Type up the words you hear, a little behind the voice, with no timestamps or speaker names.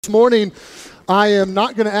This morning, I am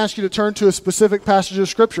not going to ask you to turn to a specific passage of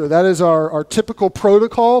Scripture. That is our typical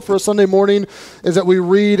protocol for a Sunday morning, is that we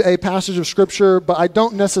read a passage of Scripture, but I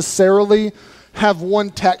don't necessarily have one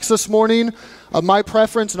text this morning. My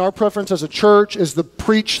preference and our preference as a church is to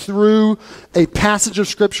preach through a passage of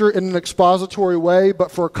Scripture in an expository way, but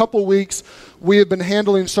for a couple weeks, we have been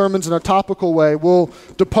handling sermons in a topical way. We'll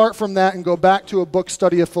depart from that and go back to a book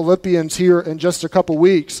study of Philippians here in just a couple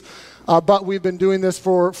weeks. But we've been doing this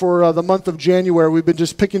for the month of January. We've been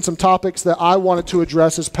just picking some topics that I wanted to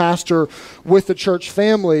address as pastor with the church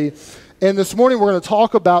family. And this morning we're going to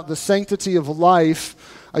talk about the sanctity of life.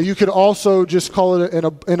 You could also just call it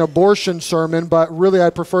an abortion sermon, but really I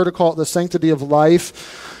prefer to call it the sanctity of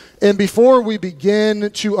life. And before we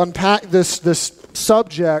begin to unpack this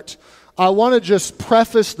subject, I want to just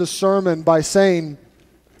preface the sermon by saying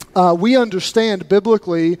we understand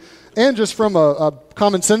biblically and just from a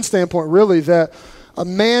common sense standpoint, really, that a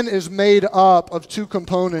man is made up of two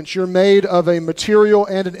components. You're made of a material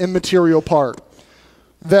and an immaterial part.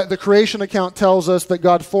 That the creation account tells us that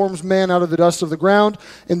God forms man out of the dust of the ground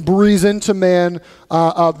and breathes into man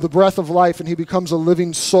the breath of life, and he becomes a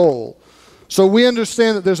living soul. So we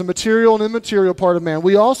understand that there's a material and immaterial part of man.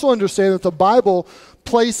 We also understand that the Bible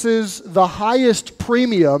places the highest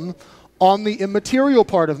premium on the immaterial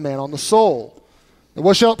part of man, on the soul. And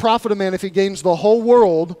what shall it profit a man if he gains the whole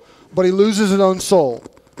world, but he loses his own soul?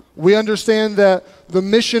 We understand that the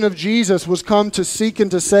mission of Jesus was come to seek and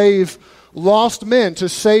to save lost men, to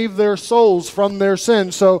save their souls from their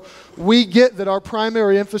sins. So we get that our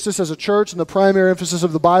primary emphasis as a church and the primary emphasis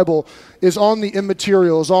of the Bible is on the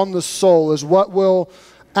immaterial, is on the soul, is what will,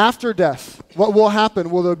 after death, what will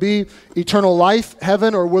happen? Will there be eternal life,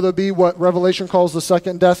 heaven, or will there be what Revelation calls the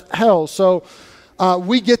second death, hell? So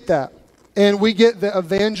we get that. And we get that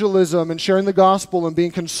evangelism and sharing the gospel and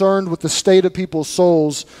being concerned with the state of people's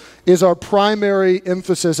souls is our primary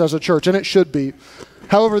emphasis as a church, and it should be.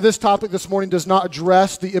 However, this topic this morning does not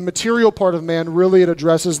address the immaterial part of man. Really, it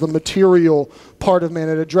addresses the material part of man.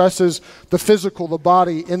 It addresses the physical, the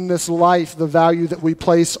body, in this life, the value that we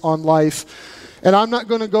place on life. And I'm not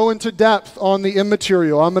going to go into depth on the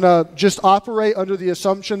immaterial. I'm going to just operate under the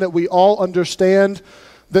assumption that we all understand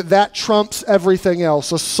that trumps everything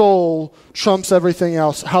else. A soul trumps everything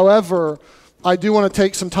else. However, I do want to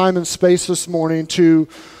take some time and space this morning to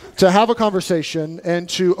have a conversation and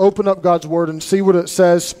to open up God's Word and see what it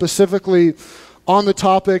says specifically on the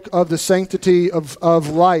topic of the sanctity of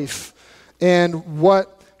life and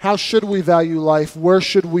how should we value life, where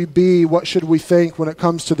should we be, what should we think when it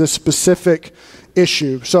comes to this specific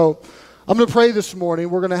issue. So I'm going to pray this morning.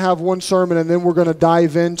 We're going to have one sermon, and then we're going to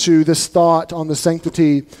dive into this thought on the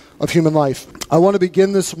sanctity of human life. I want to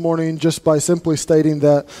begin this morning just by simply stating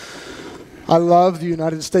that I love the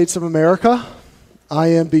United States of America. I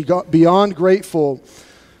am beyond grateful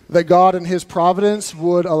that God in His providence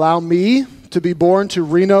would allow me to be born to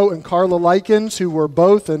Reno and Carla Likins, who were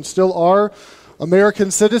both and still are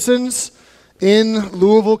American citizens in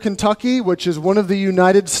Louisville, Kentucky, which is one of the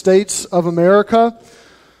United States of America.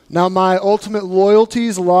 Now, my ultimate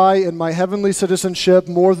loyalties lie in my heavenly citizenship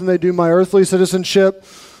more than they do my earthly citizenship.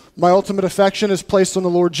 My ultimate affection is placed on the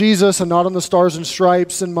Lord Jesus and not on the stars and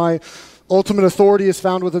stripes, and my ultimate authority is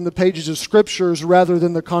found within the pages of Scriptures rather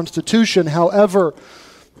than the Constitution. However,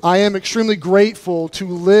 I am extremely grateful to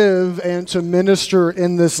live and to minister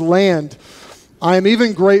in this land. I am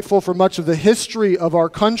even grateful for much of the history of our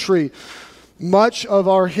country. Much of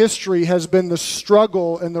our history has been the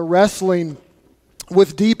struggle and the wrestling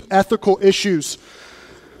with deep ethical issues.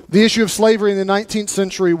 The issue of slavery in the 19th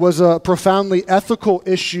century was a profoundly ethical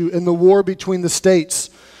issue in the war between the states.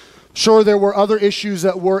 Sure, there were other issues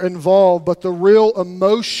that were involved, but the real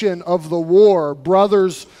emotion of the war,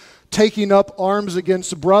 brothers taking up arms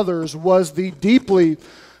against brothers, was the deeply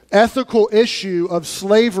ethical issue of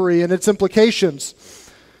slavery and its implications.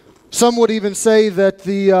 Some would even say that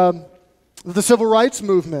the civil rights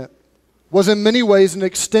movement was in many ways an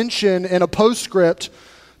extension and a postscript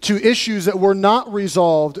to issues that were not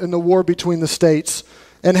resolved in the war between the states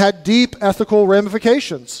and had deep ethical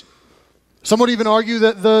ramifications. Some would even argue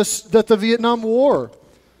that the Vietnam War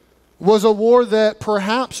was a war that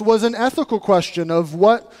perhaps was an ethical question of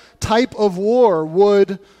what type of war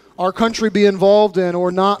would our country be involved in or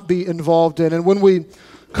not be involved in. And when we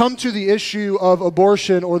come to the issue of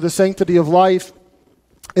abortion or the sanctity of life,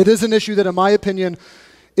 it is an issue that, in my opinion,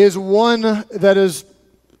 is one that is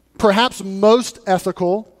perhaps most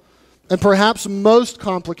ethical and perhaps most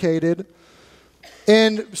complicated,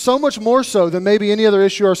 and so much more so than maybe any other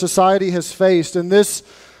issue our society has faced. And this,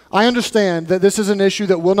 I understand that this is an issue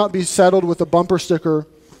that will not be settled with a bumper sticker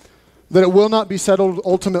that it will not be settled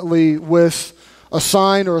ultimately with a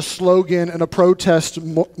sign or a slogan and a protest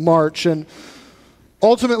march. And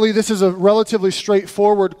ultimately, this is a relatively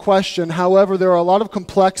straightforward question. However, there are a lot of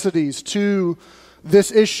complexities to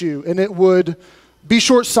this issue, and it would be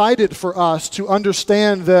short-sighted for us to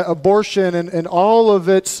understand that abortion and all of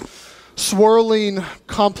its swirling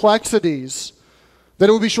complexities, that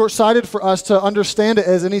it would be short-sighted for us to understand it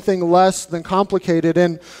as anything less than complicated.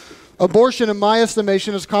 And abortion, in my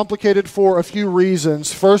estimation, is complicated for a few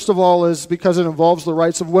reasons. First of all is because it involves the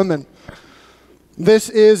rights of women. This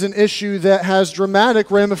is an issue that has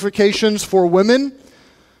dramatic ramifications for women.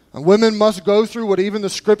 And women must go through what even the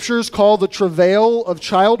scriptures call the travail of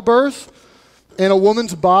childbirth. And a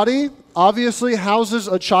woman's body obviously houses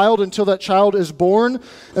a child until that child is born,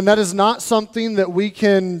 and that is not something that we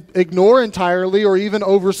can ignore entirely or even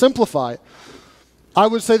oversimplify. I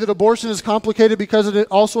would say that abortion is complicated because it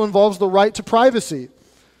also involves the right to privacy.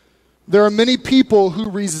 There are many people who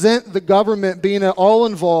resent the government being at all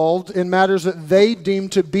involved in matters that they deem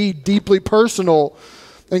to be deeply personal,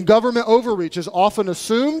 and government overreach is often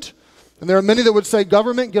assumed. And there are many that would say,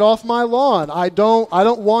 government, get off my lawn. I don't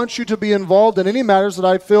want you to be involved in any matters that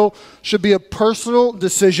I feel should be a personal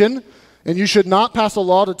decision. And you should not pass a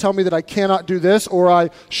law to tell me that I cannot do this, or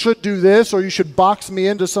I should do this, or you should box me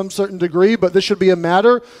into some certain degree. But this should be a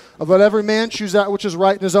matter of let every man choose that which is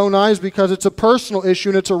right in his own eyes, because it's a personal issue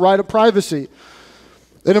and it's a right of privacy.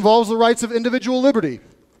 It involves the rights of individual liberty.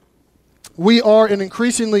 We are an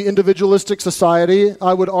increasingly individualistic society.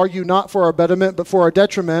 I would argue not for our betterment, but for our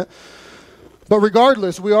detriment. But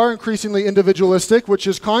regardless, we are increasingly individualistic, which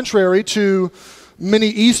is contrary to many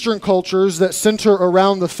Eastern cultures that center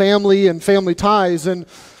around the family and family ties. And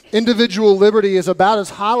individual liberty is about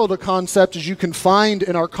as hallowed a concept as you can find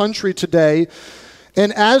in our country today.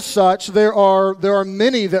 And as such, there are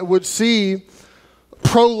many that would see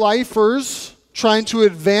pro-lifers trying to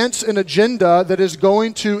advance an agenda that is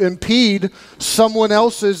going to impede someone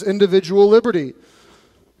else's individual liberty.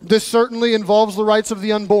 This certainly involves the rights of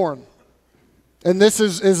the unborn. And this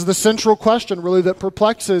is the central question, really, that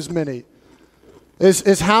perplexes many,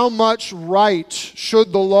 is how much right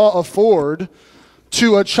should the law afford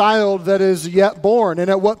to a child that is yet born? And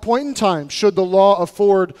at what point in time should the law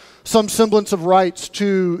afford some semblance of rights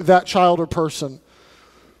to that child or person?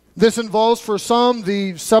 This involves, for some,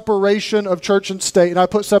 the separation of church and state. And I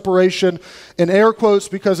put separation in air quotes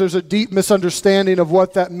because there's a deep misunderstanding of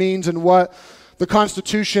what that means and what the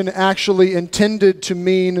Constitution actually intended to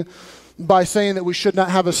mean by saying that we should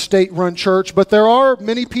not have a state-run church. But there are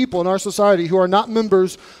many people in our society who are not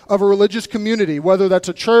members of a religious community, whether that's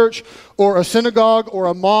a church or a synagogue or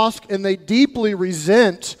a mosque, and they deeply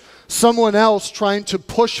resent someone else trying to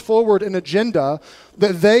push forward an agenda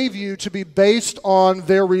that they view to be based on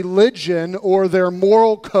their religion or their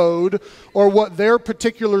moral code or what their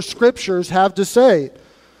particular scriptures have to say.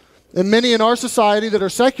 And many in our society that are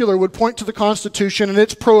secular would point to the Constitution and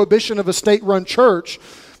its prohibition of a state-run church,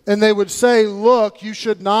 and they would say, look, you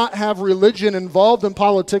should not have religion involved in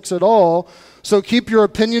politics at all, so keep your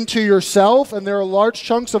opinion to yourself. And there are large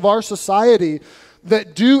chunks of our society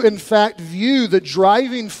that do, in fact, view the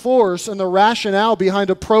driving force and the rationale behind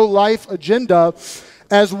a pro-life agenda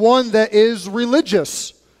as one that is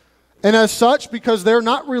religious. And as such, because they're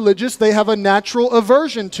not religious, they have a natural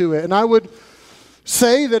aversion to it. And I would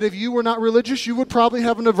say that if you were not religious, you would probably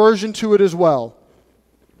have an aversion to it as well.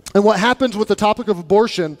 And what happens with the topic of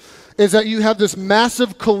abortion is that you have this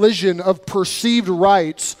massive collision of perceived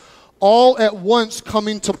rights all at once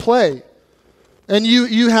coming to play. And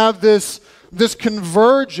you have this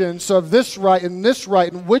convergence of this right,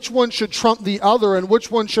 and which one should trump the other, and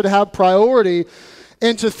which one should have priority.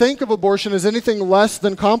 And to think of abortion as anything less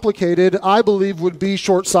than complicated, I believe, would be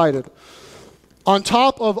short-sighted. On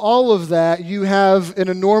top of all of that, you have an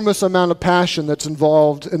enormous amount of passion that's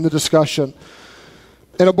involved in the discussion.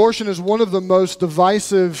 And abortion is one of the most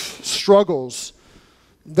divisive struggles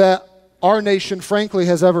that our nation, frankly,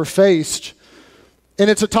 has ever faced. And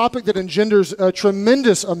it's a topic that engenders a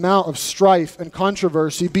tremendous amount of strife and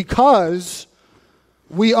controversy because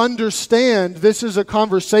we understand this is a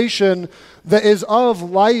conversation that is of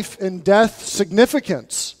life and death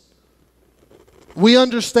significance. We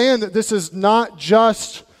understand that this is not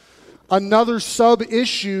just another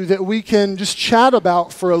sub-issue that we can just chat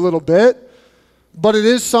about for a little bit, but it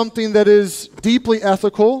is something that is deeply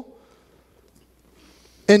ethical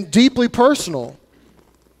and deeply personal.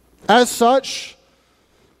 As such,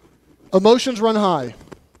 emotions run high.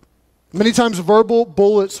 Many times verbal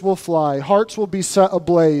bullets will fly, hearts will be set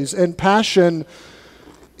ablaze, and passion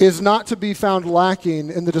is not to be found lacking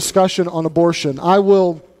in the discussion on abortion. I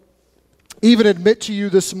will even admit to you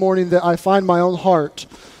this morning that I find my own heart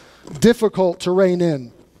difficult to rein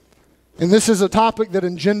in. And this is a topic that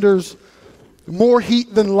engenders more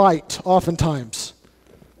heat than light oftentimes.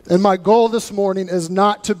 And my goal this morning is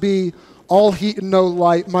not to be all heat and no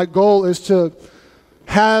light. My goal is to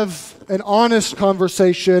have an honest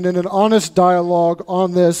conversation and an honest dialogue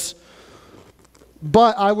on this.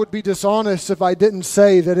 But I would be dishonest if I didn't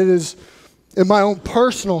say that it is in my own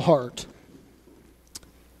personal heart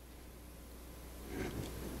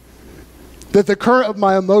that the current of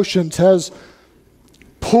my emotions has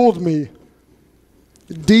pulled me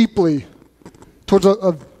deeply towards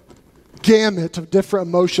a gamut of different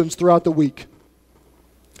emotions throughout the week.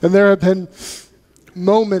 And there have been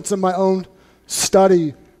moments in my own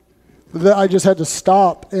study that I just had to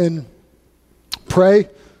stop and pray,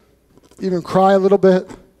 even cry a little bit.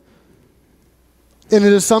 And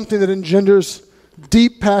it is something that engenders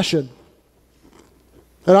deep passion.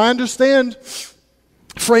 And I understand,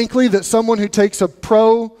 frankly, that someone who takes a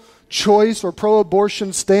pro-choice or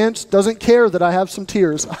pro-abortion stance doesn't care that I have some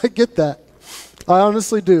tears. I get that. I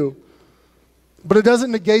honestly do. But it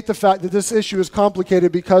doesn't negate the fact that this issue is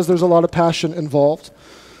complicated because there's a lot of passion involved.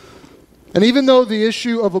 And even though the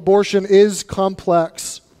issue of abortion is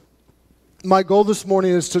complex, my goal this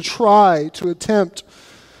morning is to try to attempt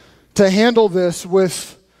to handle this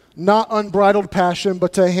with not unbridled passion,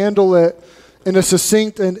 but to handle it in a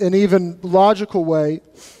succinct and even logical way.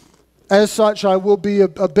 As such, I will be a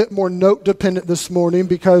bit more note-dependent this morning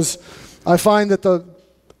because I find that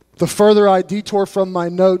the further I detour from my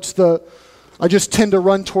notes, I just tend to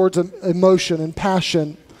run towards emotion and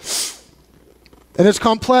passion. And it's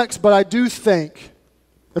complex, but I do think,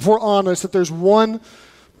 if we're honest, that there's one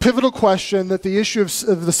pivotal question that the issue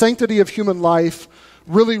of the sanctity of human life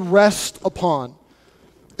really rests upon.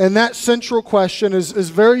 And that central question is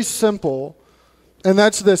very simple, and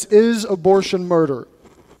that's this: is abortion murder?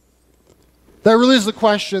 That really is the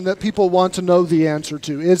question that people want to know the answer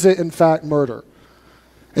to. Is it in fact murder?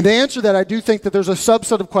 And to answer that, I do think that there's a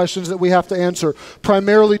subset of questions that we have to answer,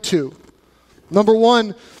 primarily two. Number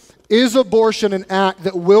one, is abortion an act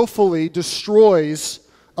that willfully destroys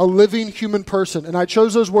a living human person? And I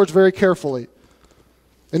chose those words very carefully.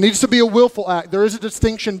 It needs to be a willful act. There is a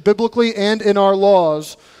distinction biblically and in our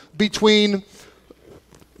laws between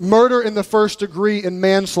murder in the first degree and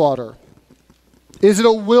manslaughter. Is it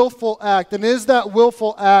a willful act? And is that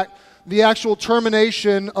willful act the actual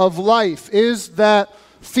termination of life? Is that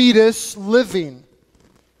fetus living?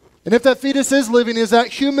 And if that fetus is living, is that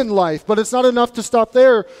human life? But it's not enough to stop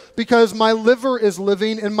there, because my liver is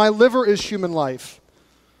living and my liver is human life.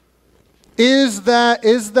 Is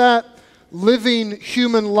that living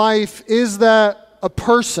human life, is that a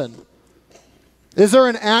person? Is there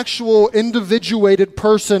an actual individuated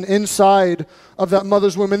person inside of that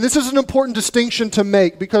mother's womb? And this is an important distinction to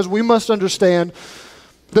make, because we must understand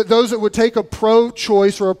that those that would take a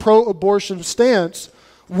pro-choice or a pro-abortion stance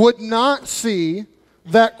would not see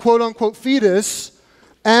that quote-unquote fetus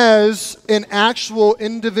as an actual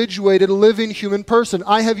individuated living human person.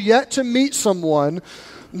 I have yet to meet someone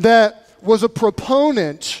that was a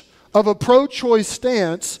proponent of a pro-choice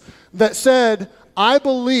stance that said, I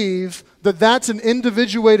believe that that's an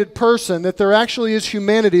individuated person, that there actually is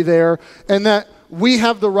humanity there, and that we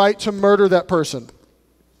have the right to murder that person.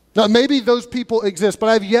 Now, maybe those people exist, but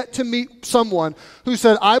I've yet to meet someone who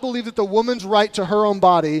said, I believe that the woman's right to her own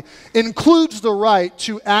body includes the right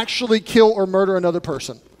to actually kill or murder another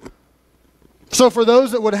person. So for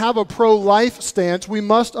those that would have a pro-life stance, we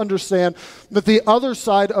must understand that the other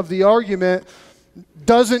side of the argument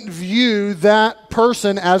doesn't view that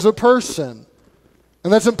person as a person.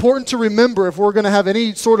 And that's important to remember if we're going to have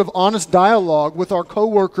any sort of honest dialogue with our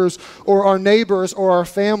coworkers or our neighbors or our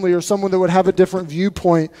family or someone that would have a different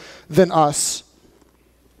viewpoint than us.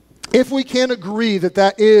 If we can't agree that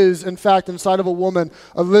that is, in fact, inside of a woman,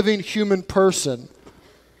 a living human person,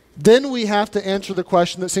 then we have to answer the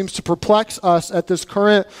question that seems to perplex us at this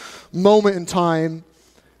current moment in time,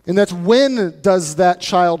 and that's, when does that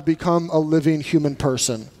child become a living human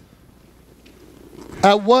person?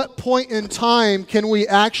 At what point in time can we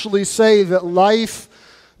actually say that life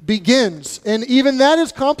begins? And even that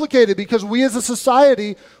is complicated, because we as a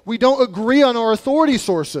society, we don't agree on our authority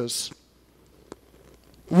sources.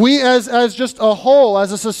 We as just a whole,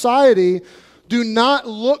 as a society, do not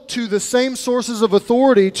look to the same sources of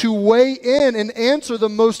authority to weigh in and answer the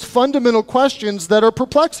most fundamental questions that are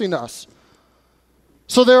perplexing us.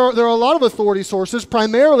 So there are a lot of authority sources.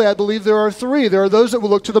 Primarily, I believe there are three. There are those that will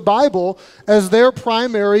look to the Bible as their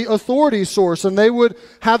primary authority source, and they would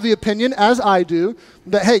have the opinion, as I do,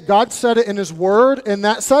 that, hey, God said it in His Word, and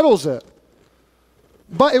that settles it.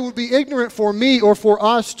 But it would be ignorant for me or for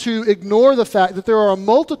us to ignore the fact that there are a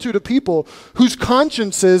multitude of people whose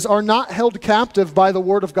consciences are not held captive by the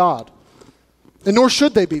Word of God. And nor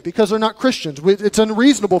should they be, because they're not Christians. It's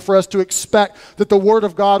unreasonable for us to expect that the Word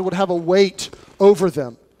of God would have a weight over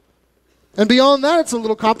them. And beyond that, it's a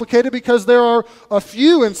little complicated because there are a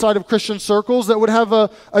few inside of Christian circles that would have a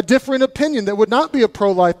different opinion, that would not be a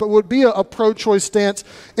pro-life, but would be a pro-choice stance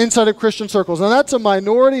inside of Christian circles. Now, that's a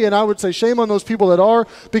minority, and I would say shame on those people that are,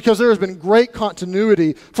 because there has been great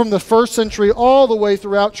continuity from the first century all the way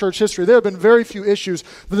throughout church history. There have been very few issues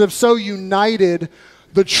that have so united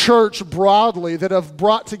the church broadly, that have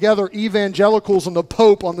brought together evangelicals and the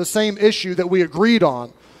Pope on the same issue that we agreed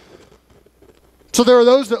on. So there are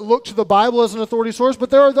those that look to the Bible as an authority source, but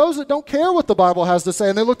there are those that don't care what the Bible has to say,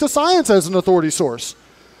 and they look to science as an authority source.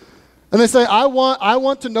 And they say, I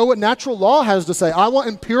want to know what natural law has to say. I want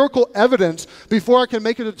empirical evidence before I can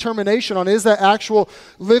make a determination on, is that actual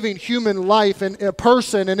living human life and a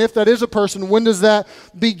person, and if that is a person, when does that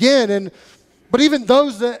begin? But even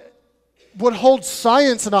those that would hold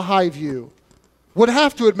science in a high view would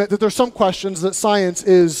have to admit that there's some questions that science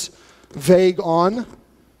is vague on.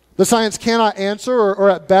 The science cannot answer, or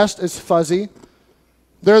at best is fuzzy.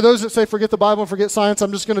 There are those that say, forget the Bible and forget science,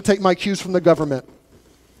 I'm just going to take my cues from the government.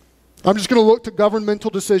 I'm just going to look to governmental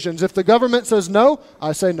decisions. If the government says no,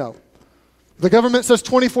 I say no. If the government says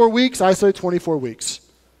 24 weeks, I say 24 weeks.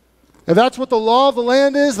 If that's what the law of the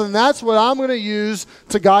land is, then that's what I'm going to use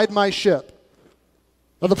to guide my ship.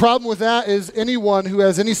 Now, the problem with that is anyone who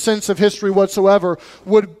has any sense of history whatsoever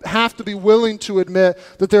would have to be willing to admit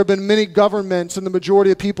that there have been many governments, and the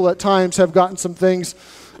majority of people at times have gotten some things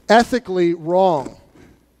ethically wrong,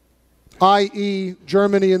 i.e.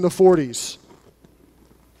 Germany in the 40s.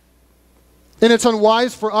 And it's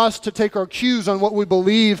unwise for us to take our cues on what we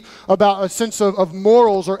believe about a sense of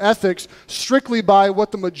morals or ethics strictly by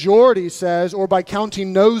what the majority says or by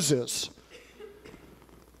counting noses.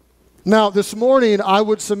 Now, this morning, I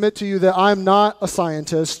would submit to you that I'm not a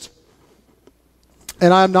scientist,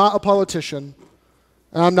 and I'm not a politician,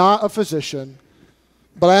 and I'm not a physician,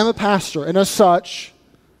 but I am a pastor, and as such,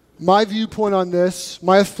 my viewpoint on this,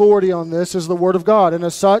 my authority on this is the Word of God, and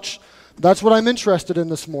as such, that's what I'm interested in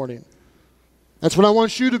this morning. That's what I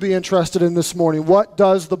want you to be interested in this morning. What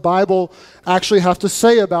does the Bible actually have to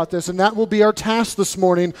say about this? And that will be our task this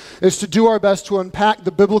morning, is to do our best to unpack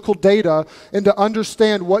the biblical data and to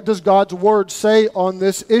understand what does God's Word say on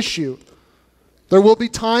this issue. There will be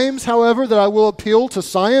times, however, that I will appeal to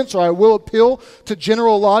science, or I will appeal to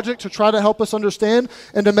general logic to try to help us understand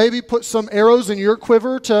and to maybe put some arrows in your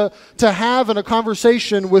quiver to have in a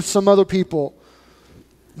conversation with some other people.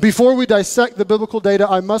 Before we dissect the biblical data,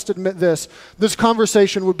 I must admit this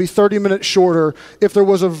conversation would be 30 minutes shorter if there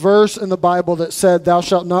was a verse in the Bible that said, thou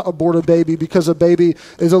shalt not abort a baby, because a baby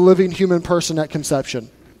is a living human person at conception.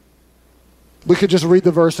 We could just read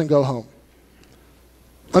the verse and go home.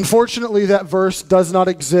 Unfortunately, that verse does not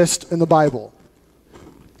exist in the Bible.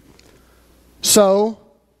 So,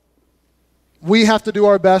 we have to do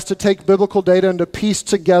our best to take biblical data and to piece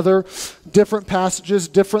together different passages,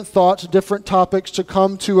 different thoughts, different topics to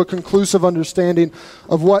come to a conclusive understanding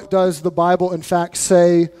of what does the Bible in fact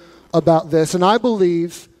say about this. And I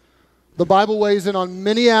believe the Bible weighs in on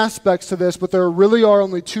many aspects to this, but there really are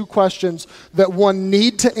only two questions that one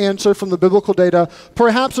need to answer from the biblical data.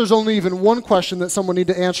 Perhaps there's only even one question that someone need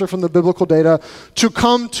to answer from the biblical data to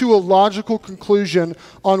come to a logical conclusion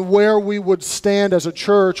on where we would stand as a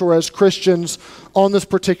church or as Christians on this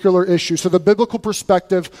particular issue. So the biblical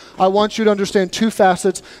perspective, I want you to understand two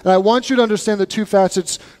facets, and I want you to understand the two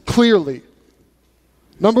facets clearly.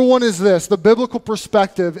 Number one is this: the biblical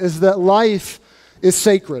perspective is that life is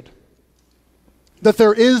sacred. That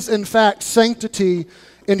there is, in fact, sanctity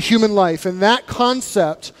in human life. And that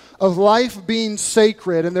concept of life being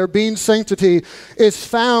sacred and there being sanctity is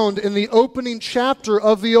found in the opening chapter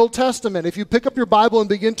of the Old Testament. If you pick up your Bible and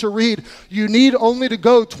begin to read, you need only to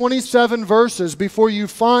go 27 verses before you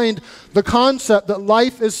find the concept that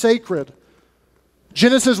life is sacred.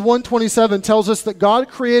 Genesis 1:27 tells us that God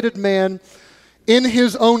created man in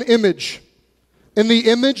his own image. In the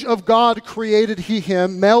image of God created he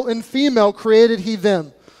him, male and female created he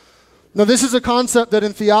them. Now this is a concept that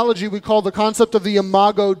in theology we call the concept of the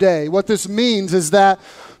imago Dei. What this means is that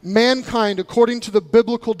mankind, according to the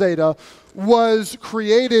biblical data, was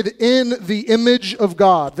created in the image of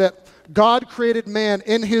God. That God created man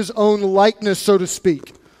in his own likeness, so to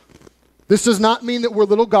speak. This does not mean that we're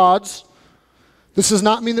little gods. This does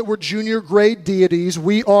not mean that we're junior grade deities.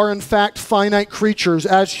 We are in fact finite creatures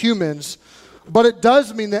as humans. But it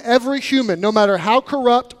does mean that every human, no matter how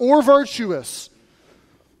corrupt or virtuous,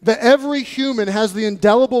 that every human has the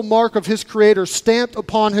indelible mark of his Creator stamped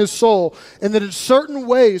upon his soul, and that in certain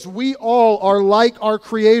ways we all are like our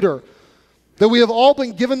Creator, that we have all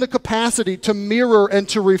been given the capacity to mirror and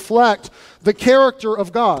to reflect the character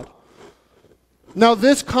of God. Now,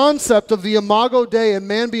 this concept of the Imago Dei and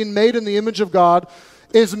man being made in the image of God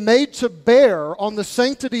is made to bear on the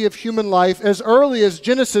sanctity of human life as early as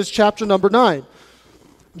Genesis chapter number 9.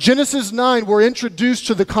 Genesis 9, we're introduced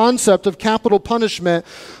to the concept of capital punishment,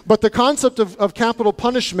 but the concept of capital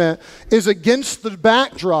punishment is against the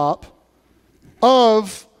backdrop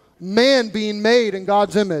of man being made in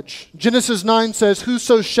God's image. Genesis 9 says,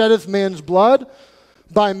 "Whoso sheddeth man's blood,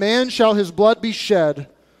 by man shall his blood be shed.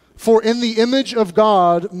 For in the image of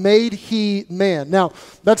God made he man." Now,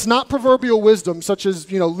 that's not proverbial wisdom, such as,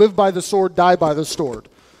 live by the sword, die by the sword,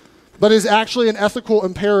 but is actually an ethical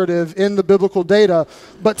imperative in the biblical data.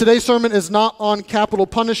 But today's sermon is not on capital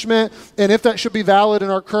punishment, and if that should be valid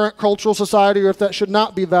in our current cultural society or if that should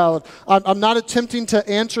not be valid. I'm not attempting to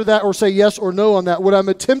answer that or say yes or no on that. What I'm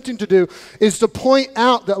attempting to do is to point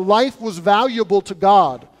out that life was valuable to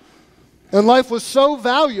God. And life was so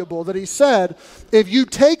valuable that he said, if you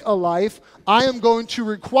take a life, I am going to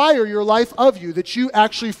require your life of you, that you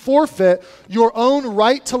actually forfeit your own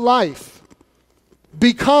right to life,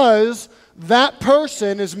 because that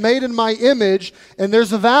person is made in my image and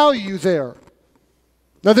there's a value there.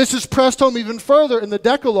 Now, this is pressed home even further in the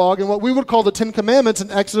Decalogue and what we would call the Ten Commandments in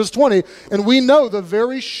Exodus 20. And we know the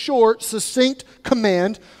very short, succinct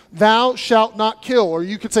command, thou shalt not kill, or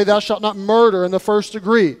you could say thou shalt not murder in the first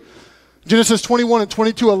degree. Genesis 21 and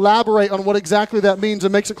 22 elaborate on what exactly that means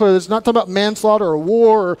and makes it clear that it's not talking about manslaughter or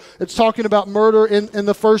war, or it's talking about murder in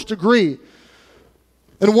the first degree.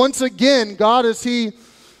 And once again, God, as he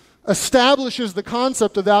establishes the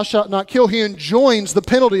concept of thou shalt not kill, he enjoins the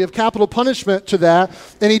penalty of capital punishment to that,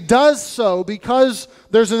 and he does so because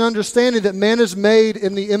there's an understanding that man is made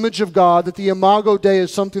in the image of God, that the Imago Dei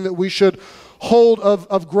is something that we should hold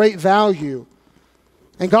of great value.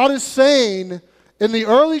 And God is saying in the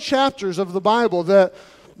early chapters of the Bible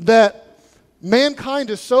that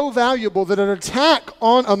mankind is so valuable that an attack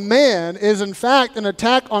on a man is in fact an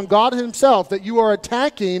attack on God himself, that you are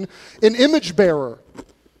attacking an image bearer,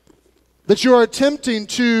 that you are attempting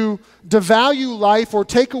to devalue life or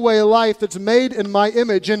take away a life that's made in my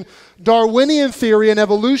image. And Darwinian theory and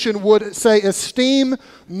evolution would say esteem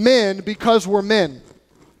men because we're men.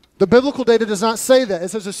 The biblical data does not say that. It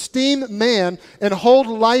says esteem man and hold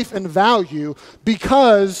life and value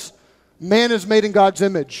because man is made in God's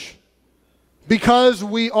image. Because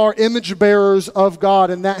we are image bearers of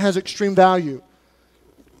God, and that has extreme value.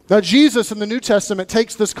 Now, Jesus in the New Testament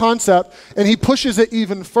takes this concept and he pushes it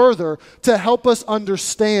even further to help us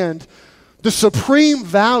understand the supreme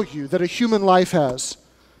value that a human life has.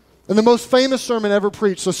 In the most famous sermon ever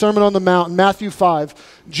preached, the Sermon on the Mount, in Matthew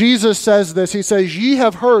 5, Jesus says this. He says, "Ye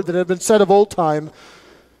have heard that it had been said of old time,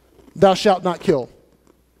 thou shalt not kill."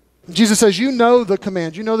 Jesus says, you know the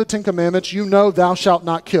command, you know the Ten Commandments, you know thou shalt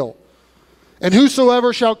not kill. "And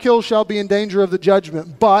whosoever shall kill shall be in danger of the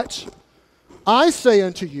judgment. But I say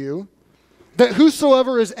unto you, that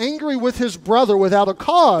whosoever is angry with his brother without a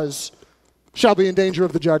cause shall be in danger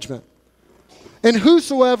of the judgment. And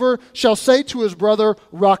whosoever shall say to his brother,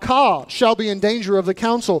 Rakah, shall be in danger of the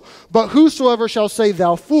council. But whosoever shall say,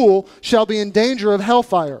 thou fool, shall be in danger of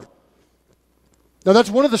hellfire." Now, that's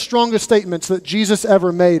one of the strongest statements that Jesus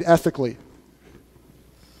ever made ethically.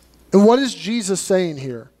 And what is Jesus saying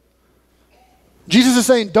here? Jesus is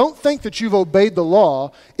saying, don't think that you've obeyed the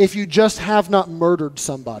law if you just have not murdered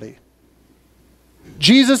somebody.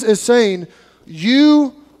 Jesus is saying,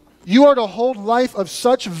 you are to hold life of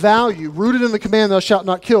such value, rooted in the command, thou shalt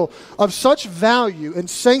not kill, of such value and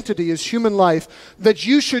sanctity as human life, that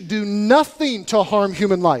you should do nothing to harm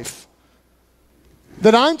human life.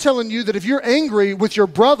 That I'm telling you that if you're angry with your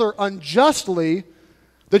brother unjustly,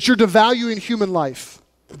 that you're devaluing human life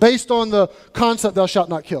based on the concept, thou shalt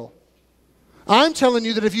not kill. I'm telling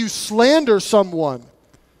you that if you slander someone,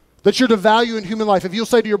 that you're devaluing human life. If you'll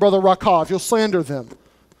say to your brother, Rakah, if you'll slander them.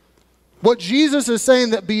 What Jesus is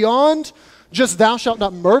saying, that beyond just thou shalt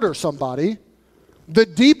not murder somebody, the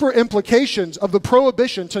deeper implications of the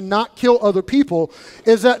prohibition to not kill other people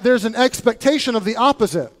is that there's an expectation of the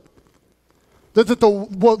opposite. That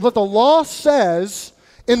what the law says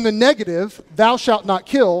in the negative, thou shalt not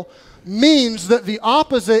kill, means that the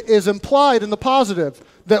opposite is implied in the positive,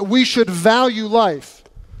 that we should value life.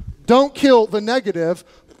 Don't kill the negative.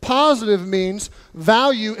 Positive means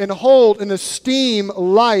value and hold and esteem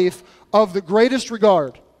life of the greatest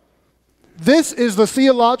regard. This is the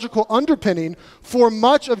theological underpinning for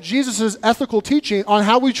much of Jesus' ethical teaching on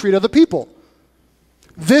how we treat other people.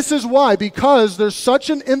 This is why, because there's such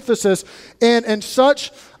an emphasis and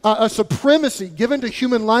such a supremacy given to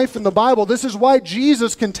human life in the Bible. This is why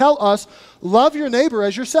Jesus can tell us, love your neighbor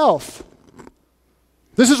as yourself.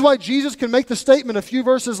 This is why Jesus can make the statement a few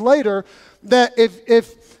verses later that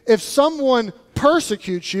if someone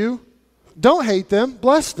persecutes you, don't hate them,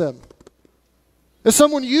 bless them. If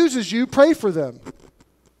someone uses you, pray for them.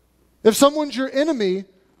 If someone's your enemy,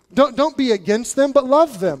 don't be against them, but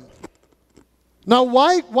love them. Now,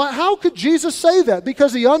 how could Jesus say that?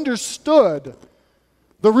 Because he understood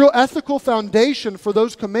the real ethical foundation for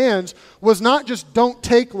those commands was not just don't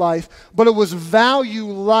take life, but it was value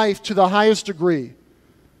life to the highest degree.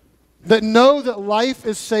 That know that life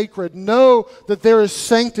is sacred, know that there is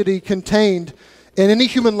sanctity contained in any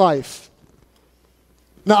human life.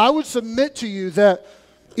 Now, I would submit to you that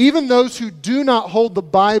even those who do not hold the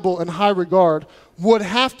Bible in high regard would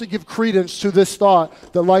have to give credence to this thought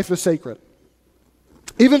that life is sacred.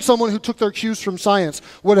 Even someone who took their cues from science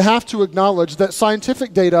would have to acknowledge that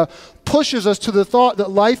scientific data pushes us to the thought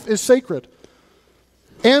that life is sacred.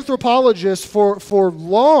 Anthropologists for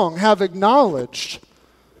long have acknowledged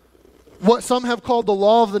what some have called the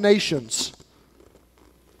law of the nations.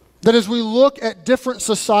 That as we look at different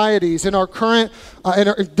societies in our current,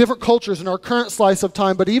 in different cultures in our current slice of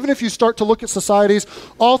time, but even if you start to look at societies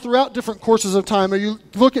all throughout different courses of time, or you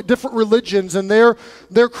look at different religions and their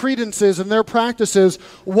credences and their practices,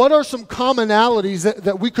 what are some commonalities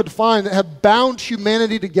that we could find that have bound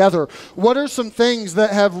humanity together? What are some things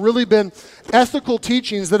that have really been ethical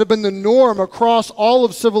teachings that have been the norm across all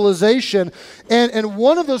of civilization? And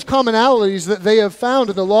one of those commonalities that they have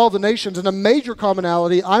found in the law of the nations, and a major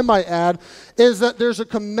commonality, I might add, is that there's a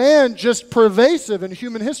command just pervasive in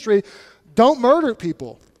human history: don't murder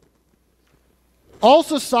people. All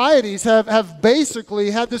societies have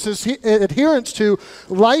basically had this adherence to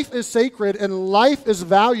life is sacred and life is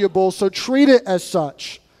valuable, so treat it as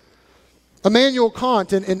such. Immanuel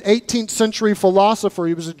Kant, an 18th century philosopher,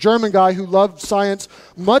 he was a German guy who loved science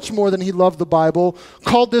much more than he loved the Bible,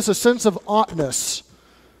 called this a sense of oughtness.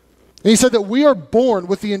 And he said that we are born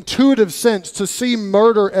with the intuitive sense to see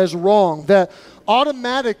murder as wrong, that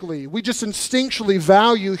automatically we just instinctually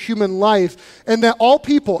value human life, and that all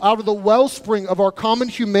people, out of the wellspring of our common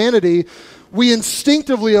humanity, we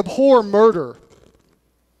instinctively abhor murder.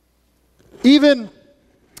 Even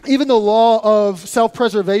the law of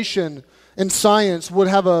self-preservation in science would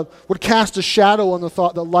cast a shadow on the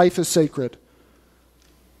thought that life is sacred.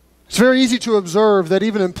 It's very easy to observe that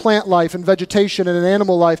even in plant life and vegetation and in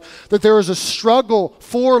animal life, that there is a struggle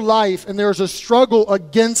for life and there is a struggle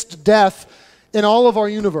against death in all of our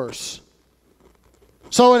universe.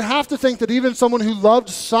 So I'd have to think that even someone who loved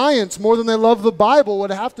science more than they loved the Bible would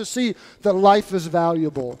have to see that life is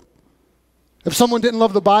valuable. If someone didn't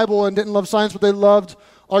love the Bible and didn't love science, but they loved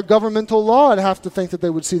our governmental law, I'd have to think that they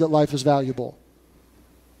would see that life is valuable.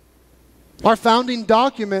 Our founding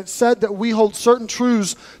document said that we hold certain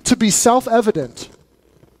truths to be self-evident.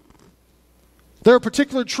 There are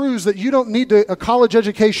particular truths that you don't need a college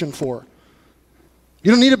education for. You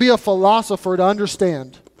don't need to be a philosopher to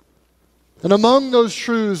understand. And among those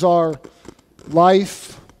truths are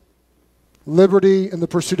life, liberty, and the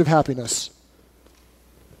pursuit of happiness.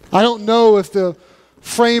 I don't know if the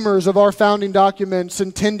framers of our founding documents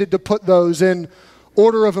intended to put those in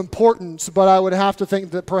order of importance, but I would have to think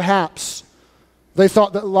that perhaps they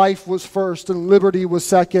thought that life was first and liberty was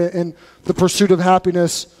second and the pursuit of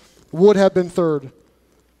happiness would have been third.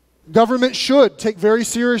 Government should take very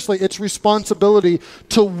seriously its responsibility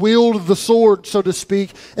to wield the sword, so to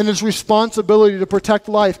speak, and its responsibility to protect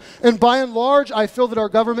life. And by and large, I feel that our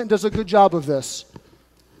government does a good job of this.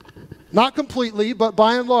 Not completely, but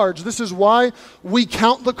by and large. This is why we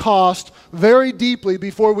count the cost very deeply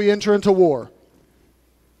before we enter into war.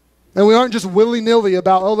 And we aren't just willy-nilly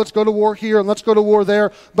about, let's go to war here and let's go to war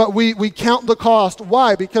there, but we count the cost.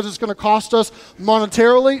 Why? Because it's going to cost us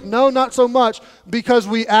monetarily? No, not so much. Because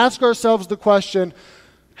we ask ourselves the question,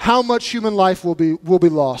 how much human life will be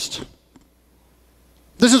lost?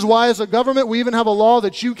 This is why as a government we even have a law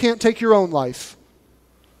that you can't take your own life.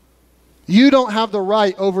 You don't have the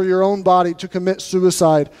right over your own body to commit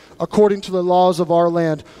suicide according to the laws of our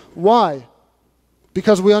land. Why?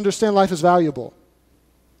 Because we understand life is valuable.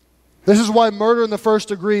 This is why murder in the first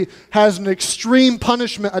degree has an extreme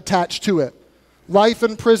punishment attached to it. Life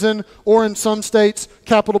in prison, or in some states,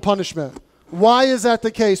 capital punishment. Why is that the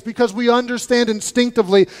case? Because we understand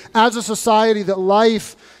instinctively as a society that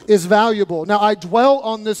life is valuable. Now, I dwell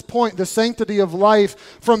on this point, the sanctity of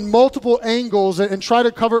life, from multiple angles and try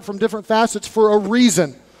to cover it from different facets for a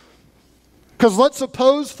reason. Because let's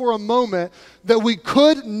suppose for a moment that we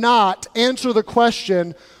could not answer the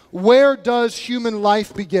question, where does human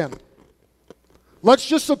life begin? Let's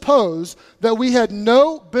just suppose that we had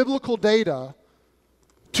no biblical data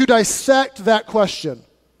to dissect that question.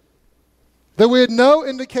 That we had no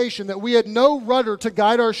indication, that we had no rudder to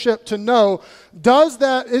guide our ship to know, is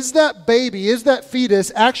that baby, is that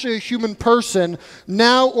fetus actually a human person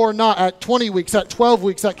now or not, at 20 weeks, at 12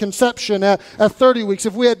 weeks, at conception, at 30 weeks?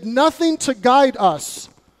 If we had nothing to guide us,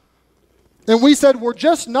 and we said we're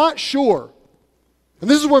just not sure, and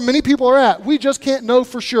this is where many people are at, we just can't know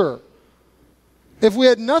for sure. If we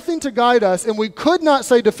had nothing to guide us and we could not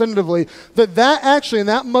say definitively that actually in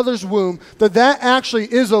that mother's womb, that actually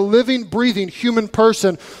is a living, breathing human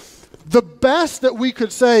person, the best that we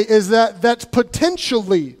could say is that that's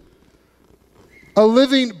potentially a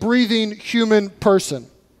living, breathing human person.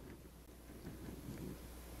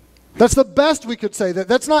 That's the best we could say.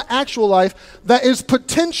 That's not actual life, that is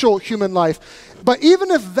potential human life. But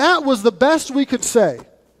even if that was the best we could say,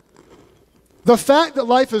 the fact that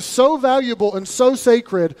life is so valuable and so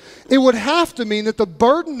sacred, it would have to mean that the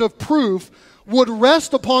burden of proof would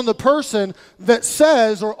rest upon the person that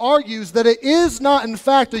says or argues that it is not in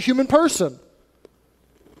fact a human person.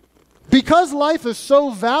 Because life is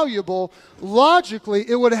so valuable, logically,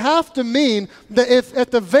 it would have to mean that if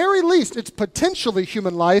at the very least it's potentially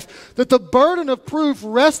human life, that the burden of proof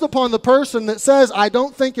rests upon the person that says, I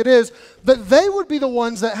don't think it is, that they would be the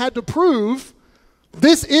ones that had to prove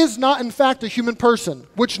this is not, in fact, a human person,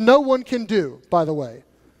 which no one can do, by the way.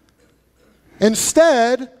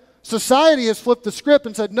 Instead, society has flipped the script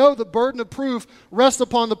and said, no, the burden of proof rests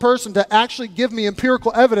upon the person to actually give me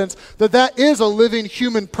empirical evidence that is a living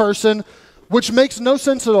human person, which makes no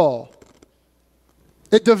sense at all.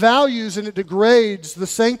 It devalues and it degrades the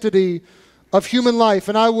sanctity of human life.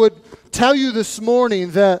 And I would tell you this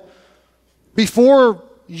morning that before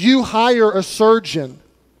you hire a surgeon,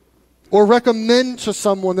 or recommend to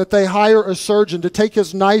someone that they hire a surgeon to take a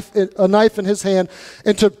knife in his hand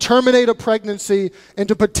and to terminate a pregnancy and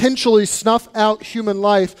to potentially snuff out human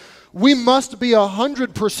life, we must be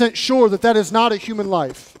 100% sure that is not a human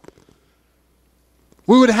life.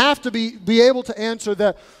 We would have to be able to answer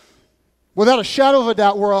that without a shadow of a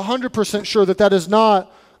doubt. We're 100% sure that is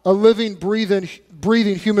not a living,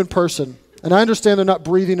 breathing human person. And I understand they're not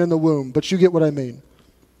breathing in the womb, but you get what I mean.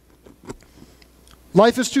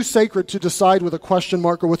 Life is too sacred to decide with a question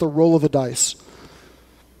mark or with a roll of a dice.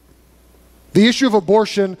 The issue of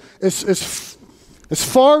abortion is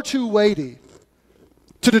far too weighty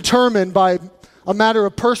to determine by a matter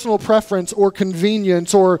of personal preference or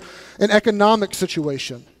convenience or an economic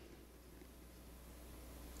situation.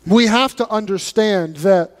 We have to understand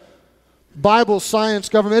that Bible, science,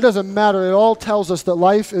 government, it doesn't matter. It all tells us that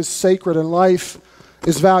life is sacred and life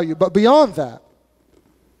is valued. But beyond that,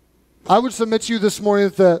 I would submit to you this morning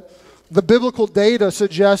that the biblical data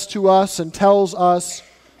suggests to us and tells us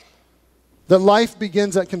that life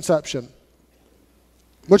begins at conception.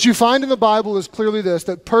 What you find in the Bible is clearly this,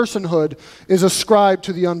 that personhood is ascribed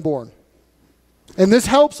to the unborn. And this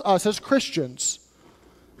helps us as Christians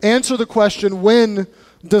answer the question, when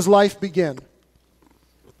does life begin?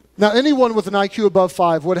 Now, anyone with an IQ above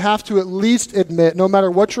 5 would have to at least admit, no matter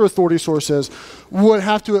what your authority source is, would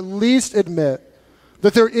have to at least admit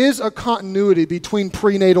that there is a continuity between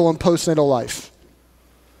prenatal and postnatal life.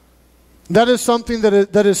 That is something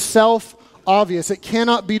that is self-obvious. It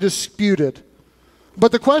cannot be disputed.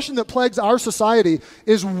 But the question that plagues our society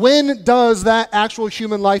is, when does that actual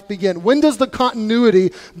human life begin? When does the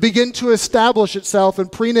continuity begin to establish itself in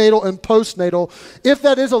prenatal and postnatal? If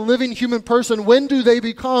that is a living human person, when do they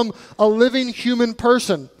become a living human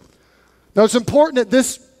person? Now, it's important at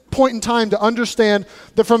this point in time to understand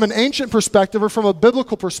that from an ancient perspective or from a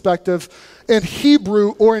biblical perspective, in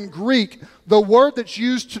Hebrew or in Greek, the word that's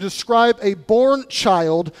used to describe a born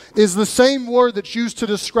child is the same word that's used to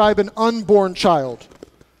describe an unborn child.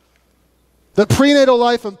 That prenatal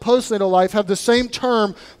life and postnatal life have the same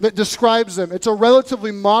term that describes them. It's a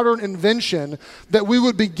relatively modern invention that we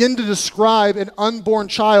would begin to describe an unborn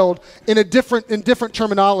child in different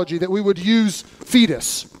terminology, that we would use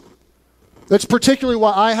fetus. That's particularly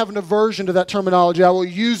why I have an aversion to that terminology. I will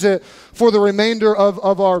use it for the remainder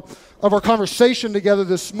of our conversation together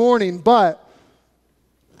this morning, but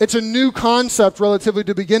it's a new concept relatively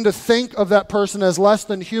to begin to think of that person as less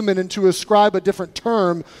than human and to ascribe a different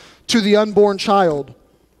term to the unborn child.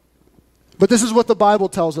 But this is what the Bible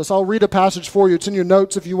tells us. I'll read a passage for you. It's in your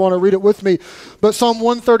notes if you want to read it with me. But Psalm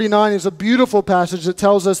 139 is a beautiful passage that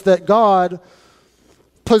tells us that God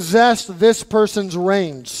possessed this person's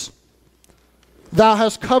reins. Thou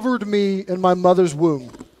hast covered me in my mother's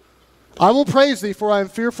womb. I will praise thee, for I am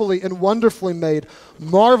fearfully and wonderfully made.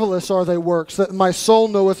 Marvelous are thy works, that my soul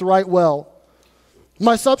knoweth right well.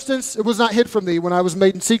 My substance, it was not hid from thee when I was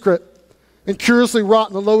made in secret, and curiously wrought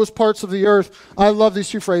in the lowest parts of the earth. I love these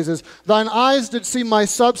two phrases. Thine eyes did see my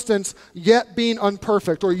substance, yet being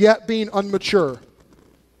unperfect, or yet being unmature.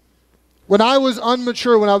 When I was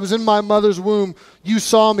unmature, when I was in my mother's womb, you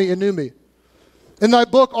saw me and knew me. In thy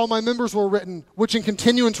book, all my members were written, which in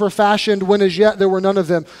continuance were fashioned, when as yet there were none of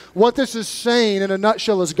them. What this is saying in a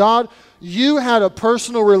nutshell is, God, you had a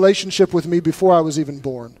personal relationship with me before I was even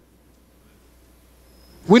born.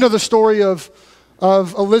 We know the story of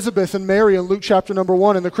Elizabeth and Mary in Luke chapter number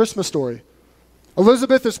 1 in the Christmas story.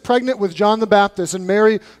 Elizabeth is pregnant with John the Baptist, and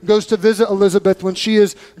Mary goes to visit Elizabeth when she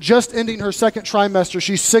is just ending her second trimester.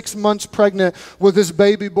 She's 6 months pregnant with this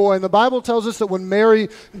baby boy. And the Bible tells us that when Mary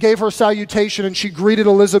gave her salutation and she greeted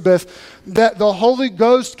Elizabeth, that the Holy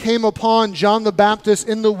Ghost came upon John the Baptist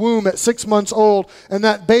in the womb at 6 months old, and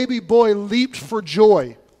that baby boy leaped for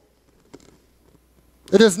joy.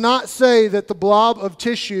 It does not say that the blob of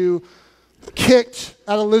tissue kicked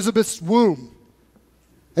at Elizabeth's womb.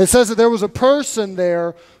 It says that there was a person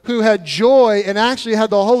there who had joy and actually had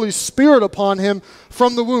the Holy Spirit upon him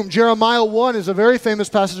from the womb. Jeremiah 1 is a very famous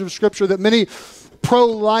passage of Scripture that many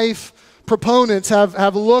pro-life proponents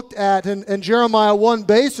have looked at. And Jeremiah 1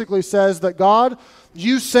 basically says that, God,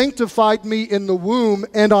 you sanctified me in the womb,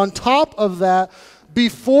 and on top of that,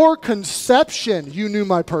 before conception, you knew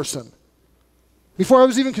my person. Before I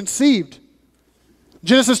was even conceived.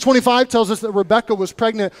 Genesis 25 tells us that Rebekah was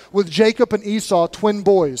pregnant with Jacob and Esau, twin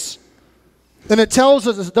boys. And it tells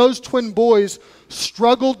us that those twin boys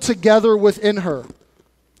struggled together within her.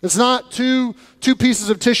 It's not two pieces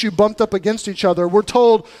of tissue bumped up against each other. We're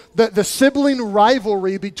told that the sibling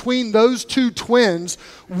rivalry between those two twins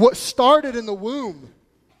started in the womb.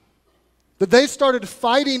 That they started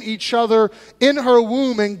fighting each other in her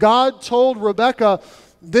womb, and God told Rebekah,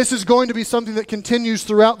 this is going to be something that continues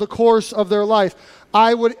throughout the course of their life.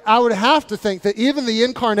 I would have to think that even the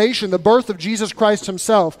incarnation, the birth of Jesus Christ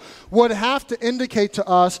himself, would have to indicate to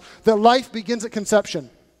us that life begins at conception.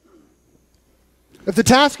 If the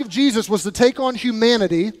task of Jesus was to take on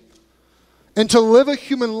humanity and to live a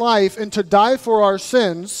human life and to die for our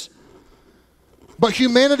sins, but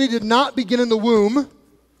humanity did not begin in the womb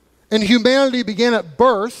and humanity began at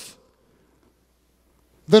birth,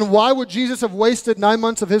 then why would Jesus have wasted 9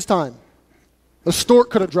 months of his time? A stork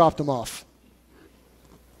could have dropped him off.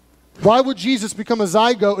 Why would Jesus become a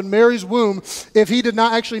zygote in Mary's womb if he did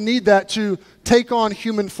not actually need that to take on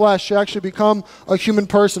human flesh, to actually become a human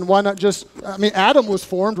person? Why not just, Adam was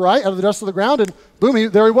formed, right, out of the dust of the ground, and boom,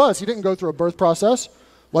 there he was. He didn't go through a birth process.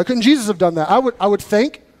 Why couldn't Jesus have done that? I would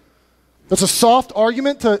think that's a soft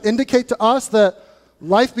argument to indicate to us that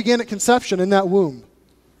life began at conception in that womb.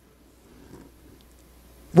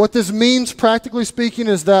 What this means, practically speaking,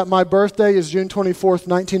 is that my birthday is June 24th,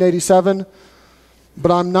 1987, but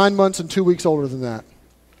I'm 9 months and 2 weeks older than that.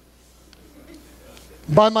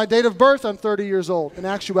 By my date of birth, I'm 30 years old. In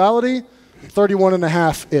actuality, I'm 31 and a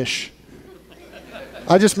half-ish.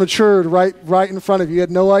 I just matured right in front of you. You had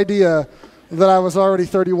no idea that I was already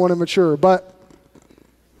 31 and mature. But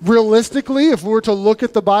realistically, if we were to look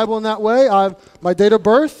at the Bible in that way, my date of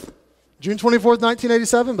birth, June 24th,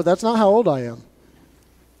 1987, but that's not how old I am.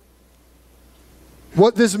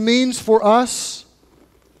 What this means for us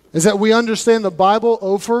is that we understand the Bible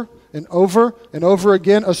over and over and over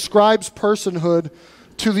again ascribes personhood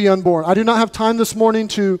to the unborn. I do not have time this morning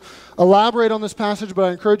to elaborate on this passage, but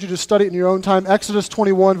I encourage you to study it in your own time. Exodus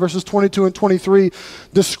 21, verses 22 and 23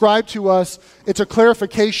 describe to us, it's a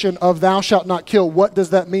clarification of thou shalt not kill. What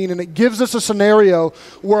does that mean? And it gives us a scenario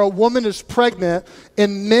where a woman is pregnant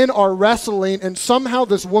and men are wrestling, and somehow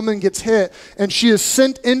this woman gets hit and she is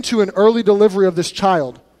sent into an early delivery of this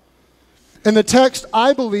child. And the text,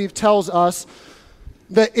 I believe, tells us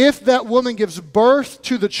that if that woman gives birth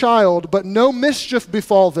to the child, but no mischief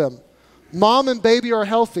befall them, mom and baby are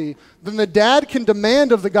healthy, then the dad can